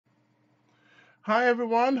Hi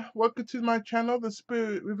everyone, welcome to my channel, The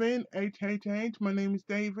Spirit Within 888. My name is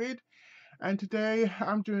David, and today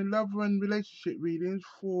I'm doing love and relationship readings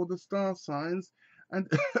for the star signs. And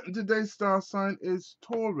today's star sign is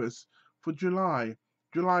Taurus for July.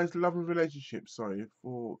 July is love and relationship, sorry,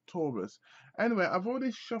 for Taurus. Anyway, I've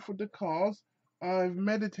already shuffled the cards, I've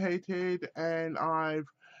meditated, and I've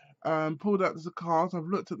pulled out the cards, I've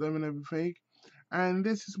looked at them and everything. And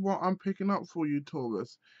this is what I'm picking up for you,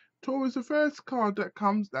 Taurus. Taurus, the first card that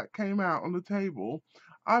came out on the table,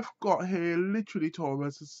 I've got here literally,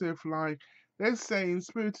 Taurus, as if like they're saying,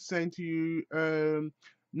 Spirit is saying to you,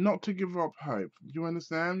 not to give up hope. Do you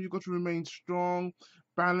understand? You've got to remain strong.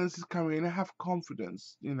 Balance is coming in. Have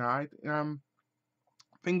confidence. Things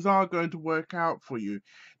are going to work out for you.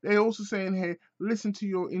 They're also saying here, listen to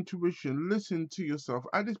your intuition, listen to yourself.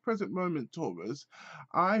 At this present moment, Taurus,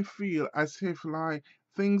 I feel as if like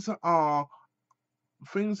things are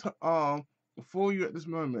things are for you at this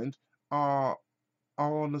moment are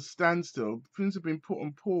on a standstill. Things have been put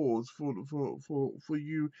on pause for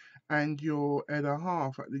you and your other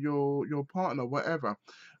half, your partner, whatever,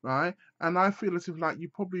 right? And I feel as if like you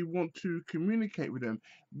probably want to communicate with them.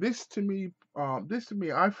 This to me, I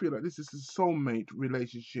feel like this is a soulmate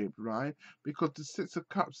relationship, right? Because the Six of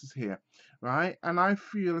Cups is here, right? And I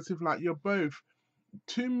feel as if like you're both.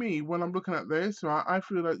 To me, when I'm looking at this, right, I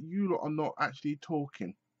feel that you lot are not actually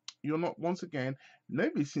talking. You're not, once again,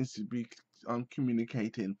 nobody seems to be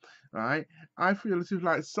communicating, right? I feel as if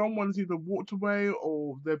like someone's either walked away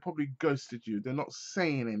or they're probably ghosted you. They're not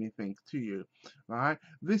saying anything to you, right?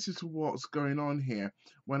 This is what's going on here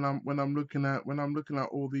when I'm looking at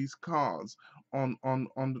all these cards on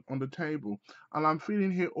the table, and I'm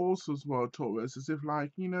feeling here also as well, Taurus, as if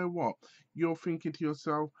like you know what, you're thinking to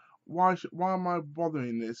yourself, why am I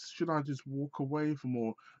bothering this? Should I just walk away from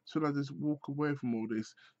all? Should I just walk away from all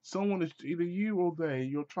this? Someone is either you or they.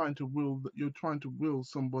 You're trying to will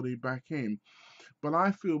somebody back in, but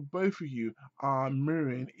I feel both of you are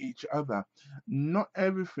mirroring each other. Not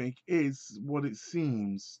everything is what it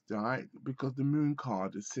seems, right? Because the moon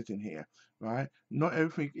card is sitting here, right? Not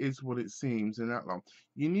everything is what it seems in that long.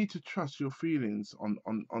 You need to trust your feelings on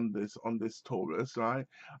this Taurus, right?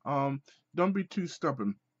 Don't be too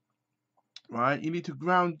stubborn, right? You need to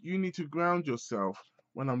ground yourself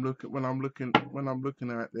when I'm looking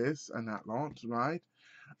at this and that lot, right?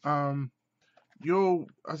 Um, you're,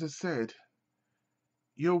 as I said,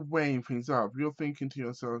 you're weighing things up. You're thinking to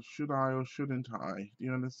yourself, should I or shouldn't I? Do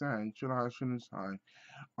you understand? Should I or shouldn't I?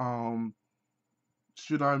 Um,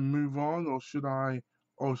 should I move on or should I?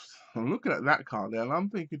 I'm looking at that card there, and I'm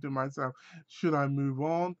thinking to myself, should I move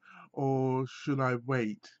on or should I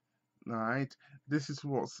wait? Right? This is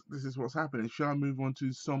what's happening. Should I move on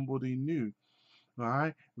to somebody new?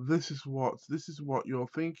 Right? This is what you're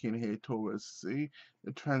thinking here, Taurus. See,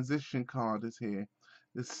 the transition card is here.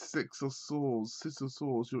 The Six of Swords.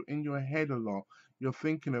 You're in your head a lot. You're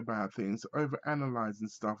thinking about things, over analyzing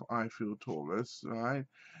stuff. I feel, Taurus. Right?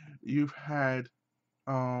 You've had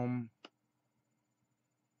um.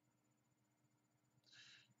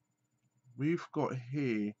 We've got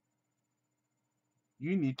here.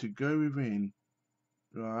 You need to go within,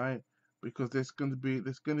 right? Because there's going to be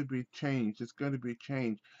change. There's going to be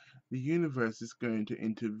change. The universe is going to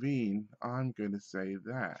intervene. I'm going to say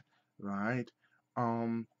that, right?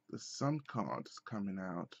 The Sun card is coming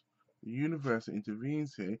out. The universe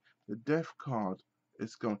intervenes here. The Death card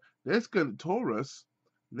is gone. There's going Taurus.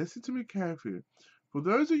 Listen to me carefully. For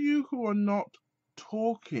those of you who are not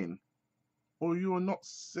talking or you are not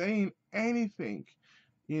saying anything,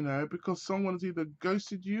 because someone's either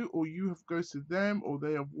ghosted you or you have ghosted them or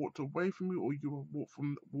they have walked away from you or you have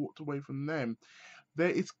walked away from them,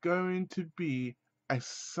 there is going to be a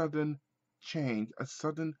sudden change, a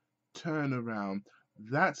sudden turnaround.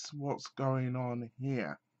 That's what's going on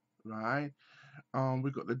here, right?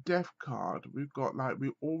 We've got the Death card. We've got like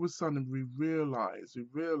we all of a sudden we realize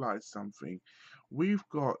something. We've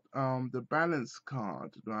got the Balance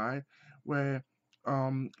card, right? Where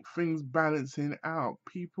things balancing out,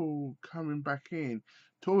 people coming back in.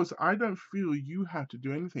 Taurus, I don't feel you have to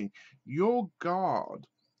do anything. Your guard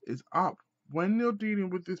is up. When you're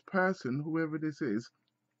dealing with this person, whoever this is,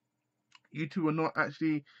 you two are not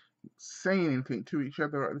actually saying anything to each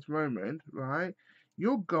other at this moment, right?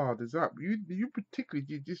 Your guard is up. You particularly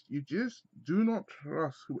you just do not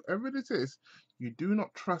trust whoever this is. You do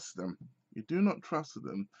not trust them. You do not trust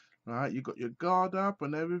them, right? You got your guard up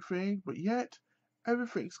and everything, but yet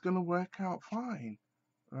everything's gonna work out fine,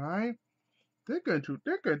 right? They're going to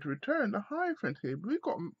return the Hierophant here. We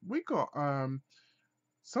got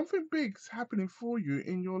something big's happening for you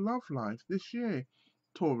in your love life this year,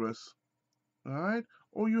 Taurus. right?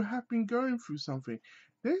 Or you have been going through something.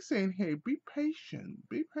 They're saying here, be patient,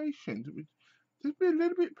 be patient. Just be a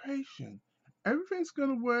little bit patient. Everything's going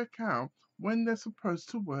to work out when they're supposed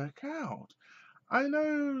to work out. I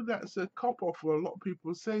know that's a cop off for a lot of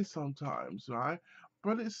people say sometimes, right?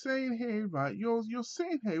 But it's saying here, right? You're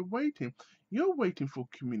sitting here waiting. You're waiting for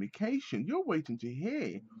communication. You're waiting to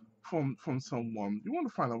hear from someone. You want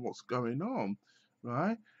to find out what's going on,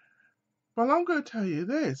 right? But I'm going to tell you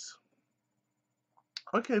this.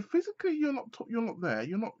 Okay, physically you're not there.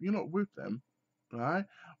 You're not with them, right?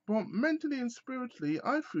 But mentally and spiritually,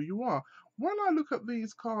 I feel you are. When I look at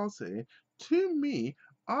these cards here, to me,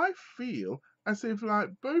 I feel as if like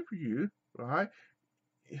both of you, right?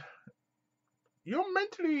 You're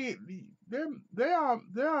mentally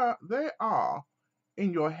they are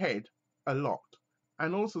in your head a lot,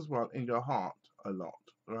 and also as well in your heart a lot,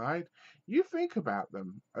 right? You think about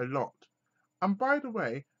them a lot. And by the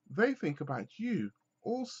way, they think about you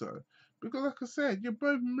also. Because like I said, you're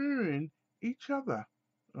both mirroring each other,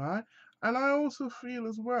 right? And I also feel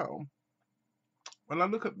as well, when I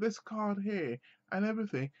look at this card here and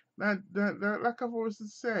everything, that like I've always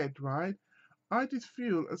said, right? I just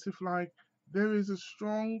feel as if like there is a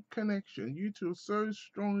strong connection. You two are so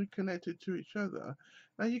strongly connected to each other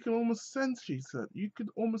that you can almost sense each other. You could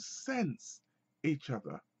almost sense each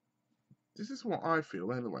other. This is what I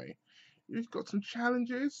feel anyway. You've got some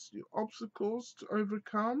challenges, your obstacles to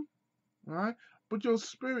overcome, right? But your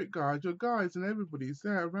spirit guide, your guides, and everybody's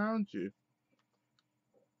there around you.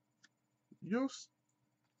 You're,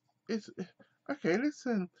 it's okay.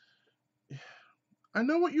 Listen, I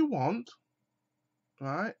know what you want,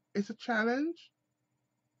 right? It's a challenge,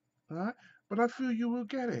 right? But I feel you will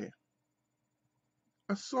get it.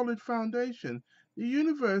 A solid foundation. The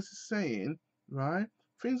universe is saying, right?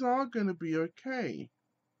 Things are going to be okay.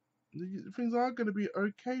 Things are going to be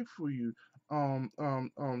okay for you,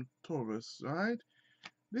 Taurus, right?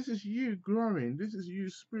 This is you growing. This is you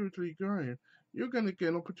spiritually growing. You're going to get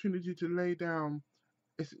an opportunity to lay down.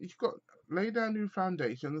 You've got lay down new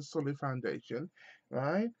foundation, a solid foundation,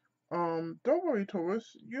 right? Don't worry,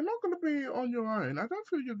 Taurus. You're not going to be on your own. I don't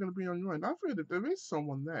feel you're going to be on your own. I feel that there is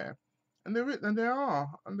someone there, and they are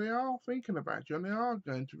thinking about you, and they are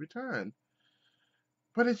going to return.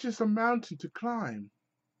 But it's just a mountain to climb,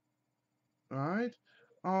 right?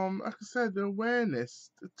 Like I said, the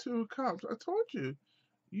awareness, the two of cups. I told you,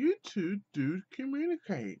 you two do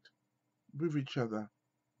communicate with each other,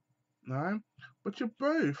 right? But you're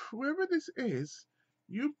both, whoever this is,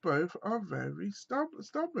 you both are very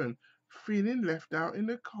stubborn, feeling left out in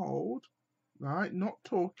the cold, right? Not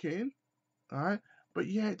talking, right? But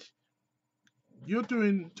yet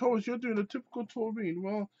Taurus, you're doing a typical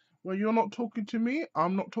Taurine. Well, you're not talking to me,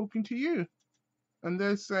 I'm not talking to you. And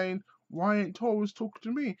they're saying, why ain't Taurus talking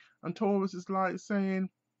to me? And Taurus is like saying,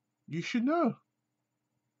 you should know,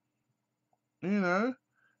 you know?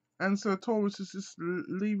 And so Taurus is just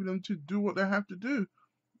leaving them to do what they have to do,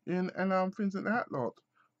 and things like that lot.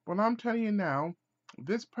 But I'm telling you now,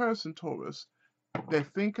 this person, Taurus, they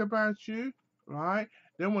think about you, right?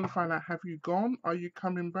 They want to find out, have you gone? Are you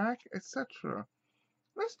coming back? Etc.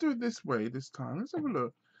 Let's do it this way this time. Let's have a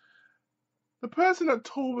look. The person that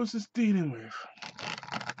Taurus is dealing with,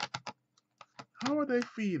 how are they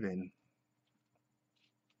feeling?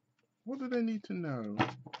 What do they need to know?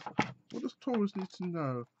 What does Taurus need to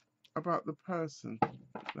know about the person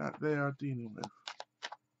that they are dealing with?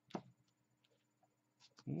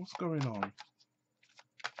 What's going on?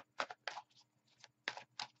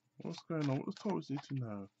 What's going on? What does Taurus need to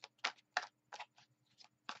know?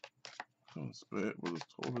 Come on, Spirit. What does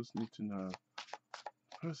Taurus need to know?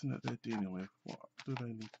 The person that they're dealing with, what do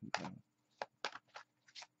they need to know?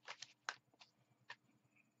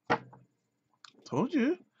 Told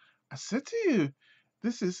you. I said to you,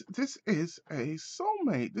 this is a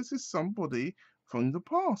soulmate. This is somebody from the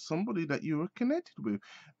past, somebody that you were connected with.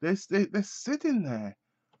 They're sitting there.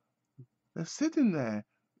 They're sitting there,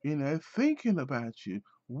 thinking about you,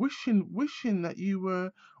 wishing that you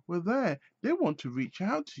were there. They want to reach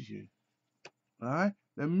out to you, right?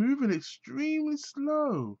 They're moving extremely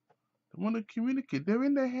slow. They want to communicate. They're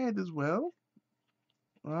in their head as well,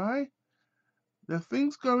 right? There are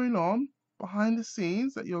things going on behind the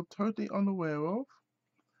scenes that you're totally unaware of.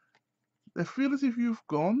 They feel as if you've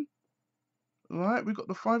gone, right? We've got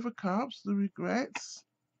the Five of Cups, the regrets.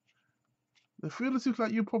 They feel as if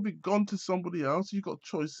like you've probably gone to somebody else. You've got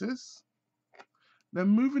choices. They're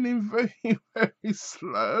moving in very, very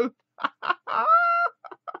slow.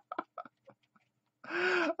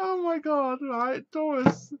 Oh my God! Right,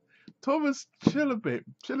 Taurus, chill a bit,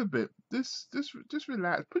 chill a bit. Just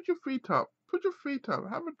relax. Put your feet up. put your feet up,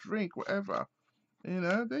 have a drink, whatever. You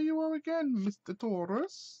know, there you are again, Mr.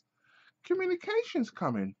 Taurus. Communication's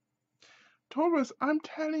coming. Taurus, I'm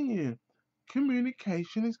telling you,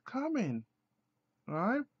 communication is coming.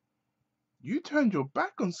 Right? You turned your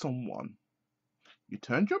back on someone. You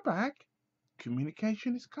turned your back,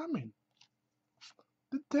 communication is coming.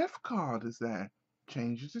 The death card is there.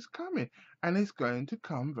 Changes is coming. And it's going to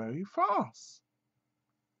come very fast.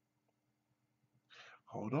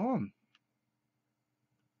 Hold on.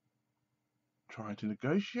 Trying to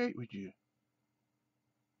negotiate with you.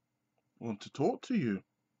 Want to talk to you.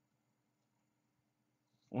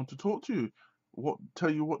 Want to talk to you. Tell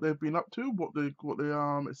you what they've been up to, what they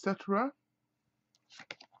etc.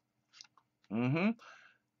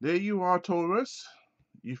 There you are, Taurus.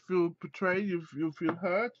 You feel betrayed, you feel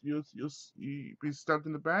hurt, you've been stabbed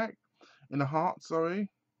in the back, in the heart, sorry.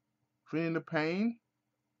 Feeling the pain.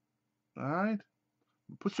 Alright?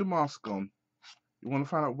 Put your mask on. You want to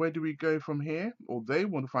find out where do we go from here? Or they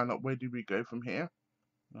want to find out where do we go from here.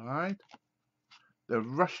 Alright? They're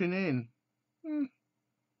rushing in.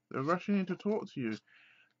 They're rushing in to talk to you.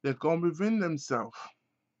 They've gone within themselves.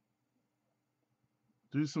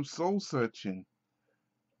 Do some soul searching.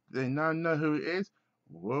 They now know who it is.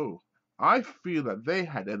 Whoa. I feel that they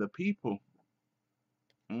had other people.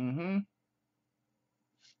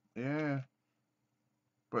 Yeah.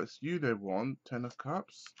 But it's you they want. 10 of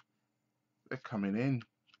Cups. They're coming in.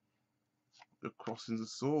 They're crossing the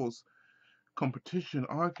swords. Competition,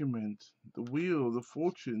 argument, the wheel, the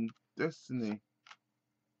fortune, destiny.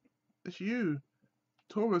 It's you.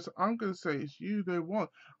 Taurus, I'm going to say it's you they want.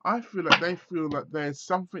 I feel like they feel like there's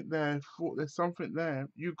something there. There's something there.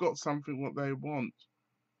 You got something what they want.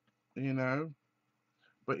 You know?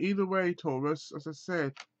 But either way, Taurus, as I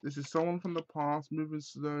said, this is someone from the past moving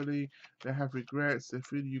slowly. They have regrets. They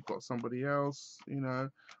feel you've got somebody else, you know.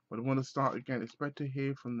 But they want to start again. Expect to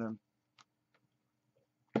hear from them.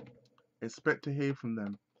 Expect to hear from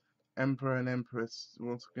them. Emperor and Empress,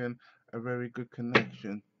 once again, a very good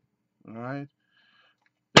connection. Alright?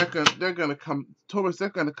 They're gonna come, Taurus, they're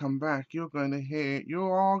gonna come back. You are going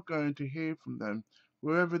to hear from them.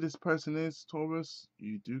 Wherever this person is, Taurus,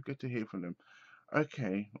 you do get to hear from them.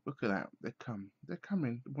 Okay, look at that. They're coming.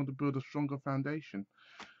 They want to build a stronger foundation.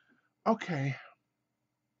 Okay.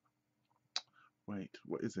 Wait,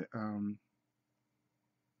 what is it?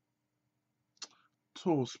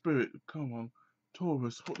 Taurus, spirit, come on.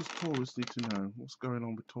 Taurus, what does Taurus need to know? What's going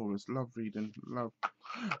on with Taurus? Love reading, love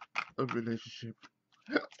a relationship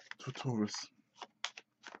for Taurus.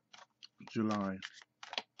 July.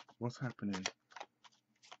 What's happening?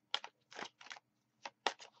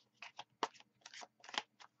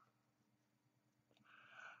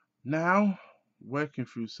 Now, working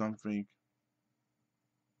through something.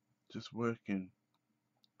 Just working.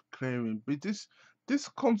 Clearing. But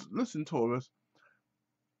listen, Taurus.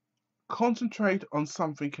 Concentrate on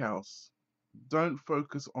something else. Don't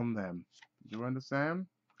focus on them. You understand?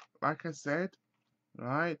 Like I said,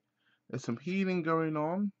 right? There's some healing going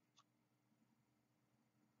on.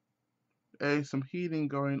 There's some healing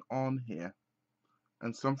going on here.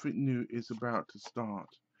 And something new is about to start.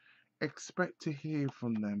 Expect to hear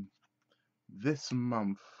from them this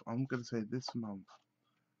month. I'm going to say this month.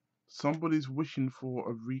 Somebody's wishing for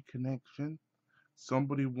a reconnection.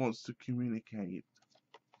 Somebody wants to communicate.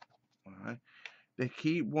 Alright? They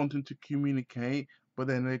keep wanting to communicate, but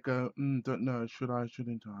then they go, don't know, should I,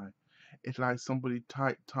 shouldn't I? It's like somebody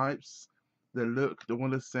types, they look, they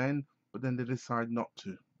want to send, but then they decide not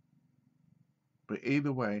to. But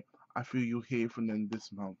either way, I feel you'll hear from them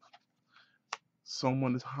this month.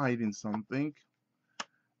 Someone is hiding something.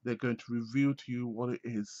 They're going to reveal to you what it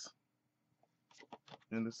is.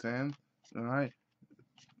 You understand? Alright?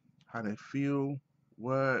 How they feel,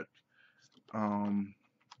 work,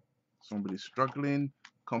 somebody's struggling,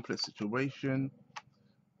 complex situation.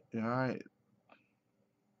 Alright?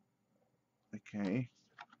 Okay.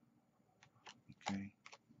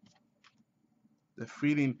 They're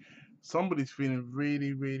feeling, somebody's feeling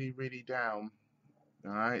really, really, really down.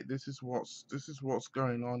 Alright? This is what's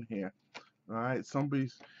going on here. Alright?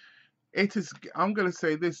 I'm gonna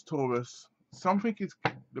say this, Taurus. Something is,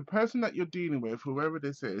 the person that you're dealing with, whoever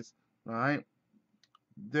this is, right?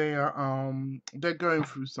 They're going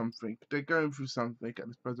through something. They're going through something at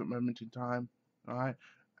this present moment in time, right?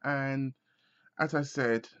 And as I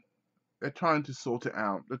said, they're trying to sort it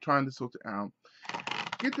out.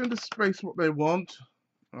 Give them the space what they want,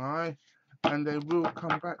 right? And they will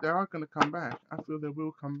come back. They are going to come back. I feel they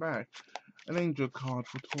will come back. An angel card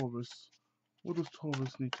for Taurus. What does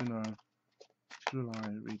Taurus need to know? July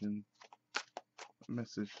reading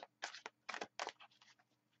message.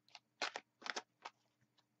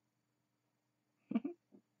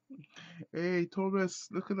 Hey, Taurus,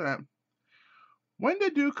 look at that. When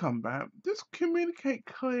they do come back, just communicate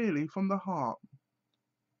clearly from the heart.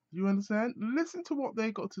 You understand? Listen to what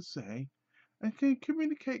they got to say and can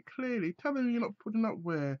communicate clearly. Tell them you're not putting up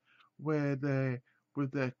where they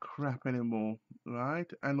with their crap anymore, right?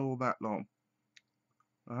 And all that long.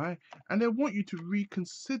 Right? And they want you to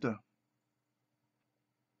reconsider.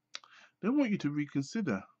 They want you to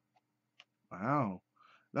reconsider. Wow.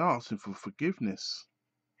 They're asking for forgiveness.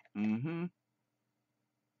 Mm-hmm.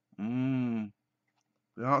 Mm.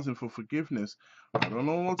 They're asking for forgiveness. I don't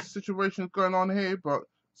know what the situation is going on here, but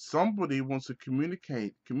somebody wants to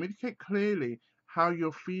communicate clearly how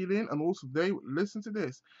you're feeling, and also they listen to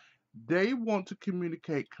this. They want to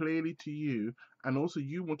communicate clearly to you, and also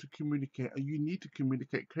you want to communicate, and you need to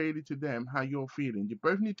communicate clearly to them how you're feeling. You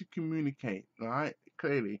both need to communicate, right?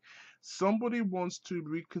 Clearly. Somebody wants to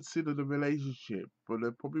reconsider the relationship, but they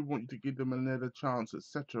probably want you to give them another chance,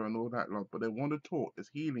 etc., and all that lot. But they want to talk. There's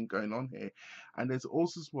healing going on here, and there's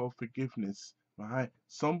also as well forgiveness, right?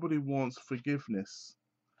 Somebody wants forgiveness,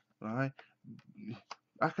 right?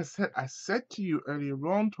 Like I said to you earlier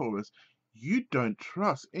on, Taurus, you don't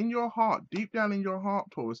trust in your heart, deep down in your heart,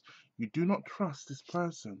 Taurus, you do not trust this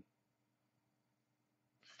person.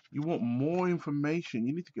 You want more information.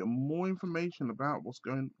 You need to get more information about what's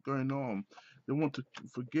going on. They want to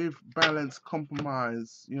forgive, balance,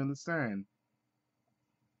 compromise. You understand?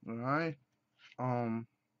 All right. Um.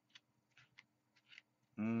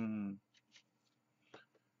 Mm.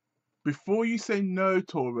 Before you say no,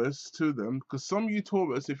 Taurus, to them, because some of you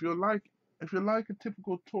Taurus, if you're like a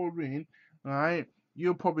typical Taurine, right,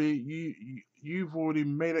 you're probably you've already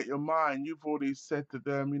made up your mind. You've already said to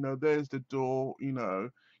them, you know, there's the door, you know,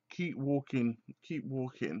 keep walking, keep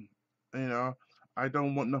walking. You know, I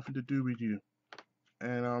don't want nothing to do with you,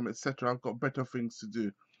 and etc. I've got better things to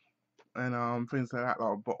do, and things like that.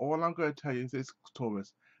 But all I'm going to tell you is this,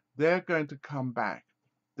 Taurus, they're going to come back.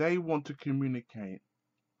 They want to communicate.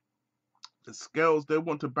 The scales, they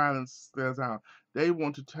want to balance theirs out. They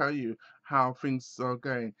want to tell you how things are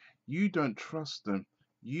going. You don't trust them.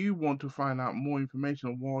 You want to find out more information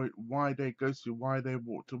on why they ghosted you, why they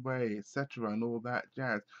walked away, etc., and all that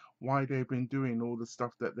jazz. Why they've been doing all the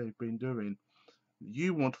stuff that they've been doing.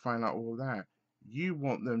 You want to find out all that. You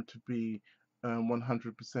want them to be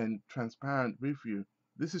 100% transparent with you.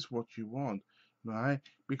 This is what you want, right?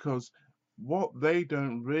 Because what they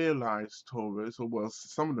don't realize, Taurus, or well,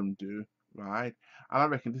 some of them do, right? And I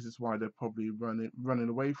reckon this is why they're probably running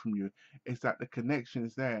away from you, is that the connection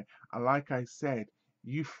is there. And like I said,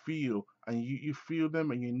 you feel and you feel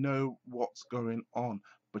them and you know what's going on,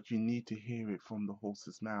 but you need to hear it from the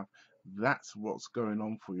horse's mouth. That's what's going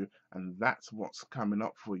on for you, and that's what's coming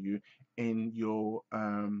up for you in your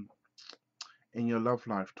love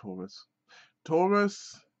life, Taurus.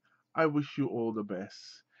 Taurus, I wish you all the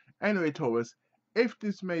best. Anyway, Taurus, if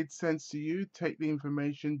this made sense to you, take the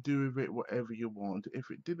information, do with it whatever you want. If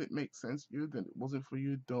it didn't make sense to you, then it wasn't for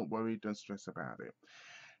you. Don't worry, don't stress about it.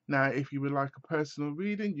 Now, if you would like a personal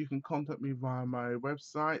reading, you can contact me via my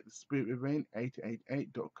website,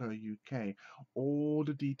 thespiritwithin888.co.uk. All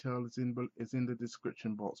the details is in the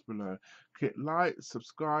description box below. Click like,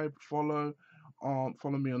 subscribe, follow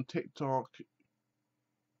me on TikTok,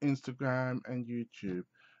 Instagram, and YouTube.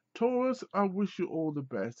 Taurus, I wish you all the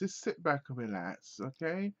best. Just sit back and relax,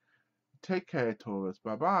 okay? Take care, Taurus.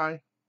 Bye bye.